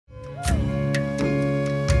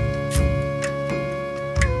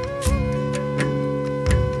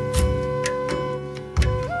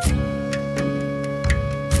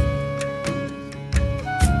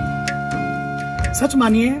सच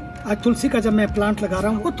मानिए, आज तुलसी का जब मैं प्लांट लगा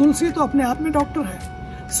रहा हूँ, वो तुलसी तो अपने आप में डॉक्टर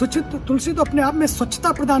है। स्वच्छित तुलसी तो अपने आप में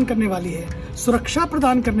स्वच्छता प्रदान करने वाली है, सुरक्षा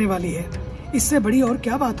प्रदान करने वाली है। इससे बड़ी और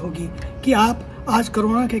क्या बात होगी कि आप आज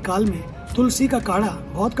कोरोना के काल में तुलसी का काढ़ा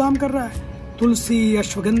बहुत काम कर रहा है। तुलसी,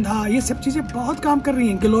 अश्वगंधा, ये सब चीजें बहुत काम कर रही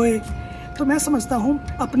हैं, गिलोय। तो मैं समझता हूँ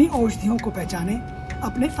अपनी औषधियों को पहचाने,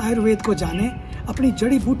 अपने आयुर्वेद को जाने, अपनी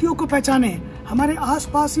जड़ी बूटियों को पहचाने। हमारे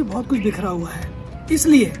आसपास ही बहुत कुछ बिखरा हुआ है।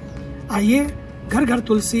 इसलिए आइए, घर घर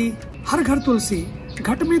तुलसी, हर घर तुलसी,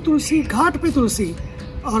 घट में तुलसी, घाट पे तुलसी,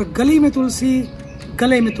 और गली में तुलसी,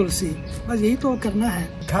 गले में तुलसी। बस यही तो करना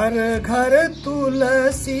है। घर घर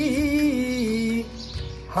तुलसी,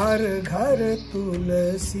 हर घर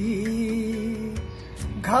तुलसी,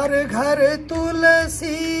 घर घर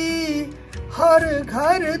तुलसी, हर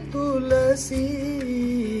घर तुलसी,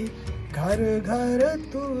 घर घर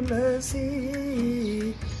तुलसी,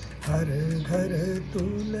 हर घर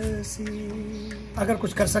तुलसी। अगर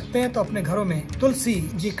कुछ कर सकते हैं तो अपने घरों में तुलसी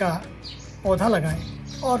जी का पौधा लगाएं,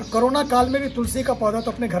 और कोरोना काल में भी तुलसी का पौधा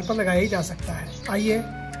तो अपने घर पर लगाया ही जा सकता है। आइए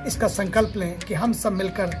इसका संकल्प लें कि हम सब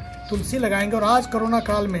मिलकर तुलसी लगाएंगे। और आज कोरोना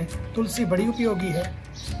काल में तुलसी बड़ी उपयोगी है।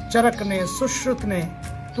 चरक ने, सुश्रुत ने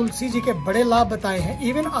तुलसी जी के बड़े लाभ बताए हैं।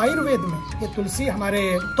 इवन आयुर्वेद में ये तुलसी हमारे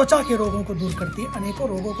त्वचा के रोगों को दूर करती है, अनेकों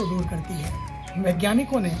रोगों को दूर करती है।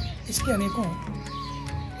 वैज्ञानिकों ने इसके अनेकों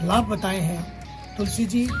लाभ बताए हैं। तुलसी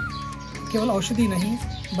जी केवल औषधि नहीं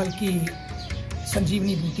बल्कि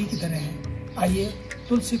संजीवनी बूटी की तरह है। आइए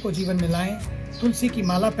तुलसी को जीवन में लाएं, तुलसी की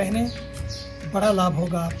माला पहने, बड़ा लाभ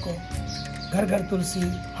होगा आपको। घर घर तुलसी,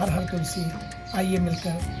 हर हर तुलसी। आइए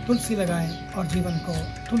मिलकर तुलसी लगाएं और जीवन को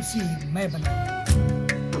तुलसीमय बनाएं।